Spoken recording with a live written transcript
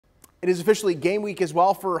It is officially game week as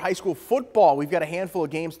well for high school football. We've got a handful of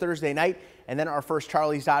games Thursday night, and then our first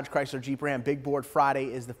Charlie's Dodge Chrysler Jeep Ram Big Board Friday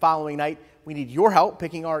is the following night. We need your help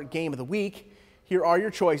picking our game of the week. Here are your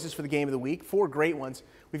choices for the game of the week, 4 great ones.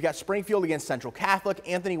 We've got Springfield against Central Catholic,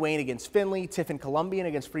 Anthony Wayne against Findlay, Tiffin Columbian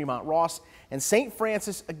against Fremont Ross, and St.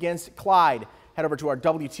 Francis against Clyde. Head over to our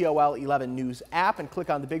WTOL 11 News app and click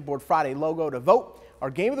on the Big Board Friday logo to vote. Our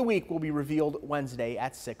game of the week will be revealed Wednesday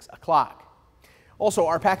at 6 o'clock. Also,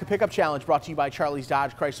 our Pack a Pickup Challenge brought to you by Charlie's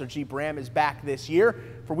Dodge Chrysler Jeep Ram is back this year.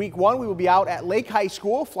 For week 1, we will be out at Lake High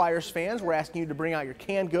School. Flyers fans, we're asking you to bring out your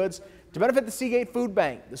canned goods to benefit the Seagate Food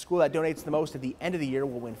Bank. The school that donates the most at the end of the year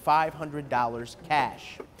will win $500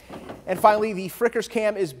 cash. And finally, the Frickers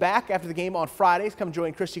Cam is back after the game on Fridays. Come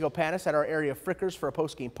join Christy Gopanis at our area Frickers for a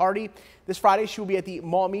post-game party. This Friday, she will be at the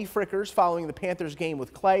Maumee Frickers following the Panthers game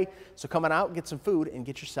with Clay. So come on out, get some food, and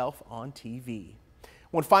get yourself on TV.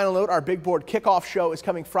 One final note, our Big Board kickoff show is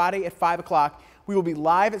coming Friday at 5 o'clock. We will be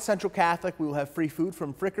live at Central Catholic. We will have free food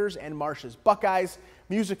from Frickers and Marsh's Buckeyes,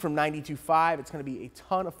 music from 92.5. It's going to be a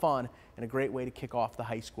ton of fun and a great way to kick off the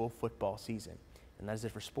high school football season. And that is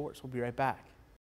it for sports. We'll be right back.